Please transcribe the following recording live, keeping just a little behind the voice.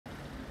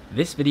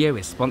This video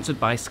is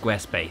sponsored by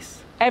Squarespace.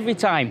 Every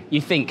time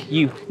you think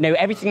you know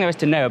everything there is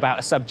to know about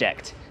a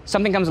subject,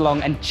 something comes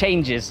along and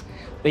changes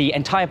the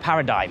entire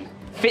paradigm.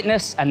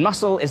 Fitness and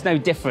muscle is no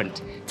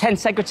different.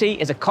 Tensegrity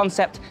is a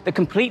concept that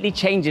completely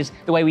changes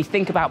the way we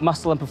think about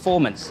muscle and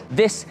performance.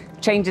 This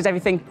changes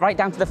everything right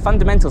down to the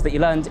fundamentals that you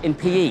learned in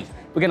PE.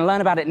 We're going to learn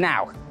about it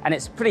now, and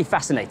it's pretty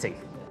fascinating.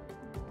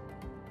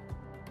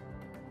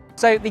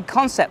 So the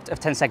concept of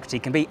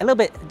tensegrity can be a little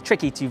bit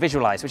tricky to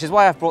visualize, which is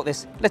why I've brought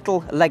this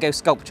little Lego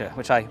sculpture,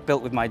 which I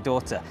built with my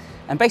daughter.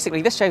 And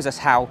basically this shows us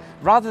how,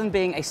 rather than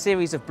being a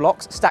series of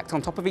blocks stacked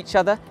on top of each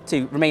other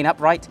to remain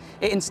upright,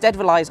 it instead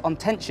relies on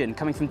tension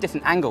coming from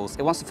different angles.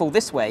 It wants to fall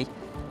this way,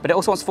 but it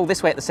also wants to fall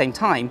this way at the same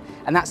time,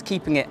 and that's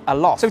keeping it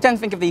aloft. So we tend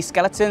to think of the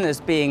skeleton as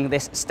being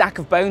this stack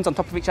of bones on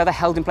top of each other,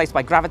 held in place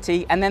by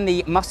gravity, and then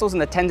the muscles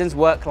and the tendons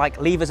work like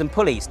levers and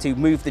pulleys to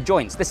move the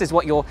joints. This is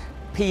what your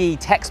PE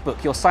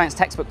textbook, your science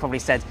textbook probably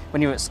said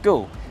when you were at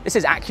school. This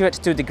is accurate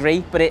to a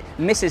degree, but it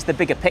misses the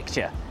bigger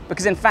picture,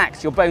 because in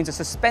fact your bones are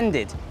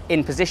suspended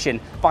in position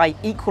by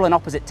equal and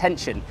opposite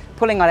tension,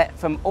 pulling on it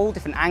from all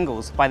different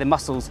angles by the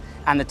muscles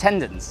and the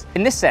tendons.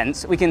 In this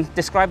sense, we can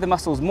describe the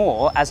muscles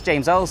more, as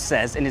James Earls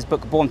says in his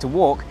book Born to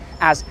Walk,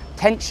 as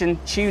tension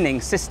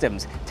tuning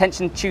systems,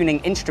 tension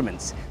tuning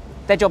instruments.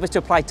 Their job is to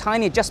apply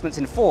tiny adjustments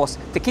in force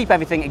to keep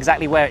everything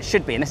exactly where it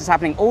should be, and this is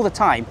happening all the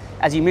time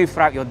as you move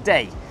throughout your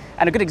day.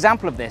 And a good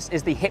example of this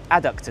is the hip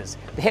adductors.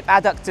 The hip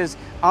adductors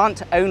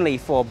aren't only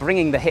for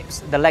bringing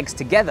the legs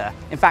together.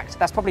 In fact,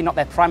 that's probably not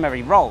their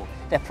primary role.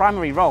 Their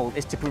primary role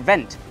is to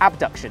prevent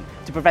abduction,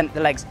 to prevent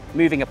the legs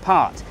moving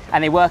apart.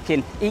 And they work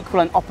in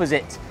equal and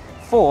opposite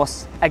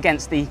force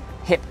against the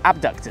hip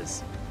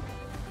abductors.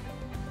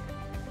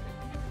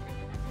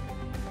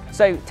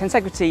 So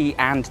tensegrity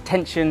and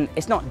tension,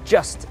 it's not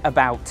just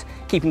about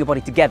keeping the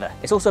body together.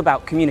 It's also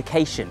about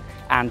communication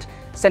and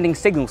sending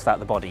signals throughout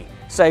the body.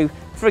 So,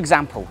 for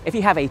example, if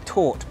you have a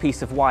taut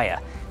piece of wire,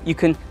 you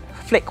can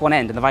flick one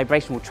end and the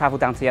vibration will travel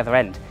down to the other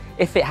end.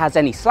 If it has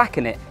any slack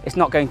in it, it's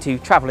not going to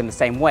travel in the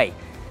same way.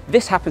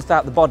 This happens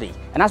throughout the body,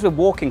 and as we're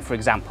walking, for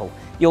example,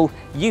 you'll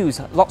use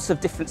lots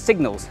of different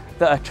signals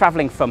that are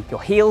traveling from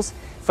your heels,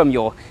 from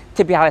your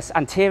tibialis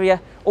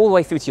anterior, all the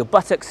way through to your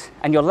buttocks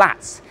and your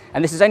lats.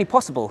 And this is only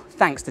possible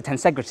thanks to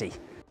tensegrity.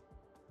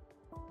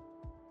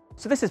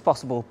 So this is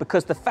possible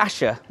because the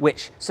fascia,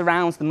 which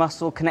surrounds the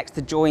muscle, connects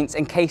the joints,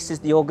 encases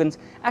the organs,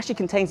 actually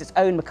contains its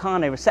own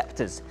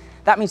mechanoreceptors.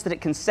 That means that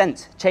it can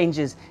sense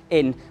changes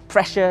in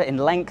pressure, in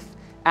length,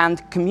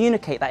 and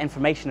communicate that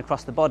information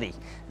across the body.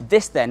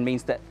 This then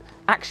means that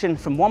action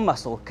from one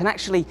muscle can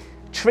actually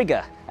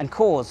trigger and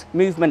cause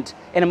movement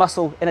in a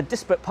muscle in a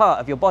disparate part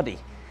of your body.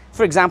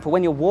 For example,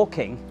 when you're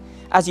walking,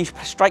 as you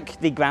strike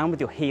the ground with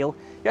your heel,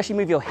 you actually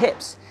move your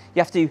hips. You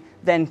have to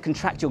then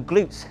contract your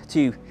glutes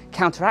to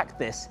counteract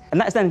this,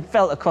 and that is then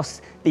felt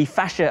across the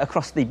fascia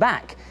across the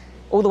back,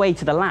 all the way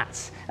to the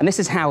lats. And this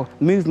is how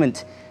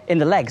movement in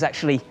the legs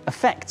actually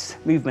affects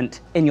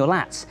movement in your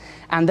lats.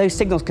 And those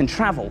signals can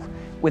travel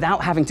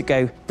without having to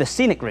go the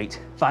scenic route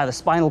via the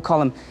spinal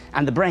column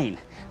and the brain,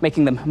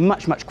 making them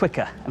much, much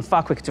quicker and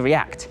far quicker to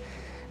react.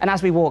 And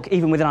as we walk,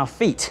 even within our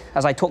feet,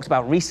 as I talked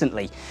about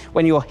recently,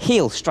 when your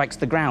heel strikes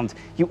the ground,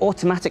 you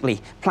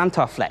automatically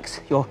plantar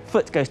flex. Your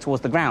foot goes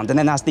towards the ground, and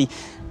then as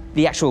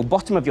the actual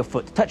bottom of your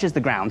foot touches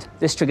the ground,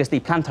 this triggers the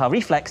plantar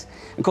reflex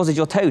and causes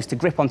your toes to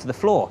grip onto the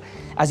floor.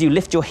 As you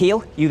lift your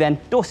heel, you then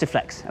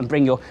dorsiflex and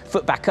bring your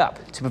foot back up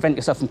to prevent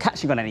yourself from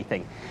catching on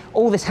anything.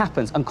 All this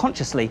happens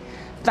unconsciously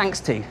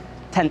thanks to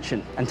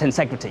tension and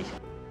tensegrity.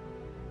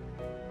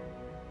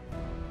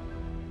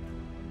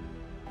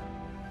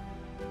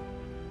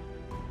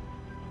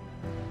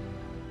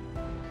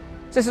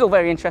 So this is all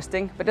very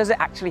interesting, but does it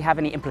actually have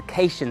any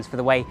implications for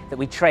the way that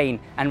we train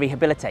and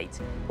rehabilitate?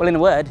 Well, in a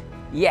word,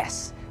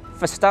 yes.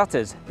 For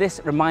starters,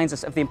 this reminds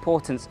us of the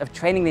importance of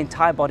training the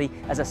entire body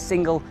as a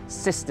single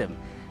system.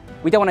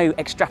 We don't want to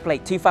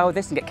extrapolate too far with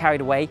this and get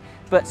carried away,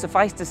 but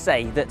suffice to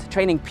say that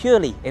training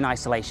purely in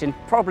isolation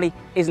probably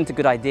isn't a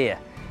good idea.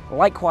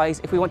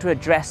 Likewise, if we want to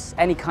address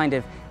any kind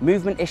of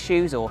movement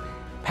issues or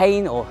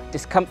pain or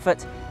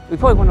discomfort, we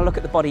probably want to look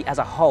at the body as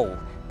a whole.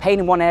 Pain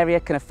in one area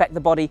can affect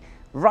the body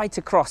right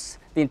across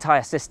the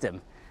entire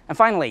system. And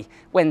finally,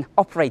 when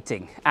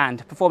operating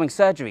and performing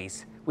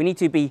surgeries, we need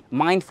to be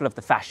mindful of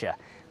the fascia.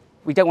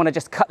 We don't want to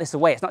just cut this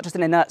away. It's not just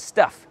an inert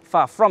stuff,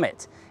 far from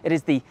it. It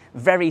is the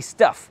very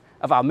stuff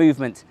of our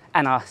movement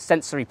and our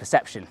sensory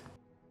perception.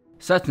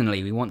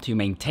 Certainly, we want to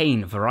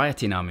maintain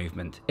variety in our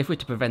movement if we're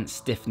to prevent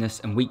stiffness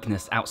and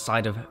weakness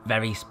outside of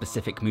very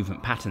specific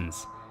movement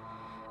patterns.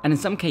 And in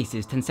some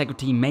cases,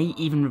 tensegrity may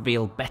even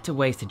reveal better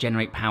ways to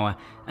generate power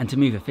and to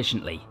move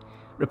efficiently.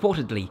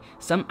 Reportedly,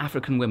 some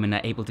African women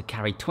are able to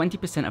carry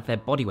 20% of their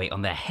body weight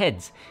on their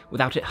heads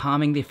without it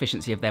harming the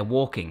efficiency of their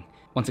walking.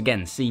 Once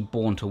again, see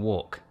Born to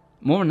Walk.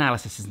 More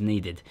analysis is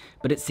needed,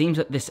 but it seems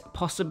that this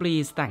possibly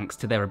is thanks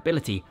to their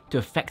ability to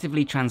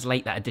effectively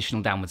translate that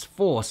additional downwards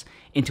force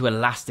into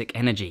elastic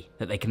energy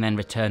that they can then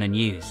return and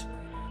use.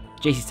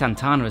 JC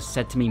Santana has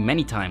said to me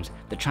many times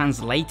that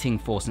translating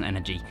force and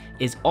energy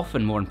is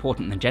often more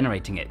important than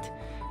generating it.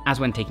 as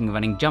when taking a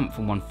running jump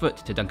from one foot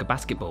to dunk a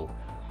basketball.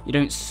 You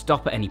don't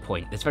stop at any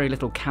point, there's very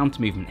little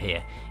counter movement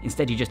here.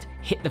 Instead you just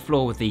hit the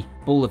floor with the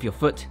ball of your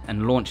foot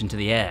and launch into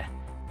the air,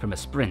 from a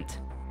sprint.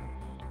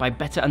 By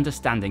better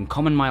understanding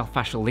common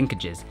myofascial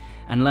linkages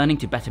and learning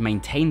to better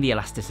maintain the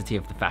elasticity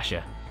of the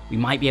fascia, we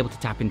might be able to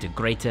tap into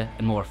greater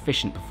and more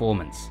efficient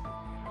performance.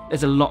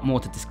 There's a lot more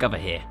to discover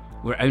here,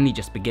 we're only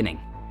just beginning,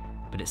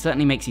 but it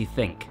certainly makes you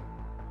think.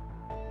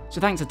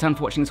 So thanks a ton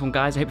for watching this one,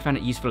 guys. I hope you found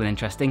it useful and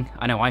interesting.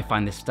 I know I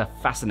find this stuff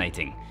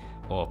fascinating,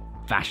 or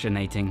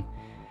fascinating.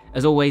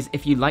 As always,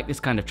 if you like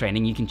this kind of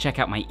training, you can check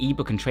out my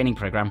ebook and training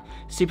program,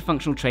 Super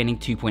Functional Training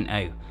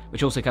 2.0,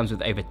 which also comes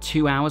with over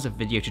 2 hours of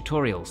video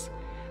tutorials.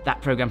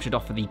 That program should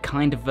offer the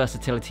kind of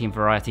versatility and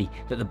variety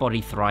that the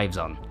body thrives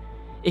on.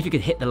 If you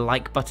could hit the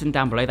like button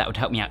down below, that would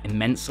help me out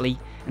immensely,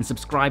 and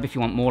subscribe if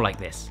you want more like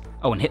this.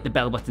 Oh, and hit the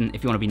bell button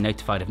if you want to be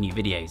notified of new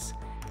videos.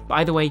 But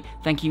either way,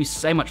 thank you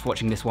so much for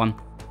watching this one,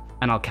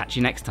 and I'll catch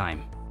you next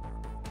time.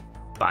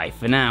 Bye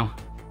for now.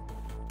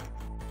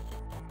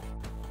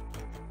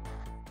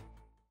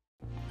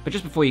 But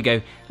just before you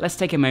go, let's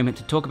take a moment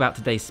to talk about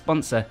today's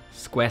sponsor,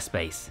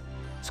 Squarespace.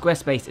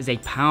 Squarespace is a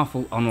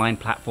powerful online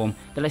platform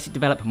that lets you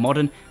develop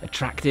modern,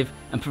 attractive,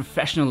 and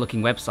professional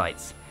looking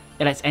websites.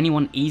 It lets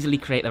anyone easily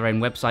create their own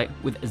website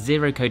with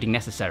zero coding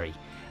necessary.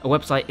 A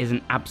website is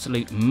an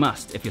absolute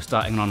must if you're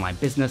starting an online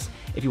business,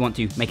 if you want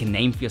to make a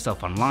name for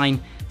yourself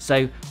online,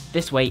 so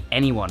this way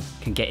anyone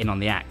can get in on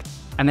the act.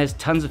 And there's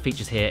tons of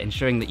features here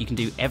ensuring that you can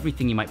do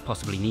everything you might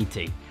possibly need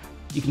to.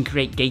 You can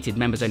create gated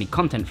members-only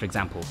content, for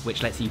example,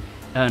 which lets you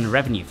earn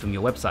revenue from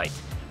your website.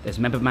 There's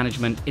member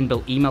management,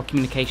 inbuilt email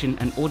communication,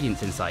 and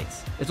audience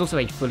insights. There's also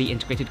a fully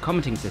integrated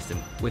commenting system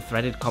with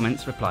threaded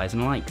comments, replies,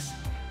 and likes.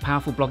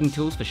 Powerful blogging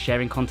tools for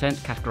sharing content,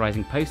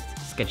 categorizing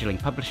posts, scheduling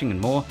publishing,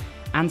 and more,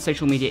 and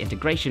social media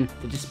integration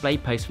to display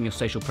posts from your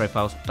social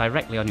profiles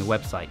directly on your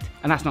website.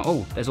 And that's not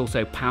all, there's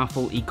also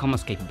powerful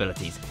e-commerce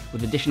capabilities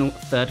with additional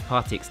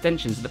third-party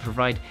extensions that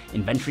provide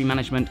inventory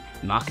management,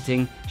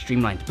 marketing,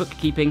 streamlined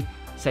bookkeeping,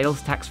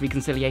 sales tax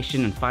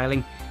reconciliation and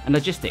filing, and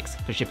logistics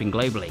for shipping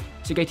globally.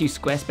 So go to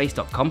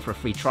squarespace.com for a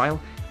free trial,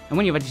 and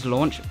when you're ready to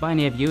launch,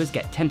 Bioneer viewers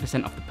get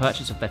 10% off the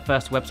purchase of their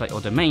first website or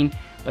domain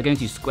by going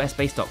to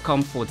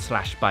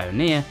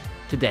squarespace.com/Bioneer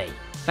today.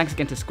 Thanks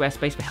again to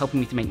Squarespace for helping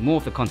me to make more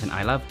of the content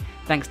I love.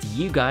 Thanks to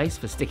you guys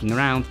for sticking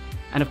around,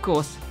 and of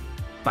course,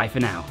 bye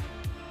for now.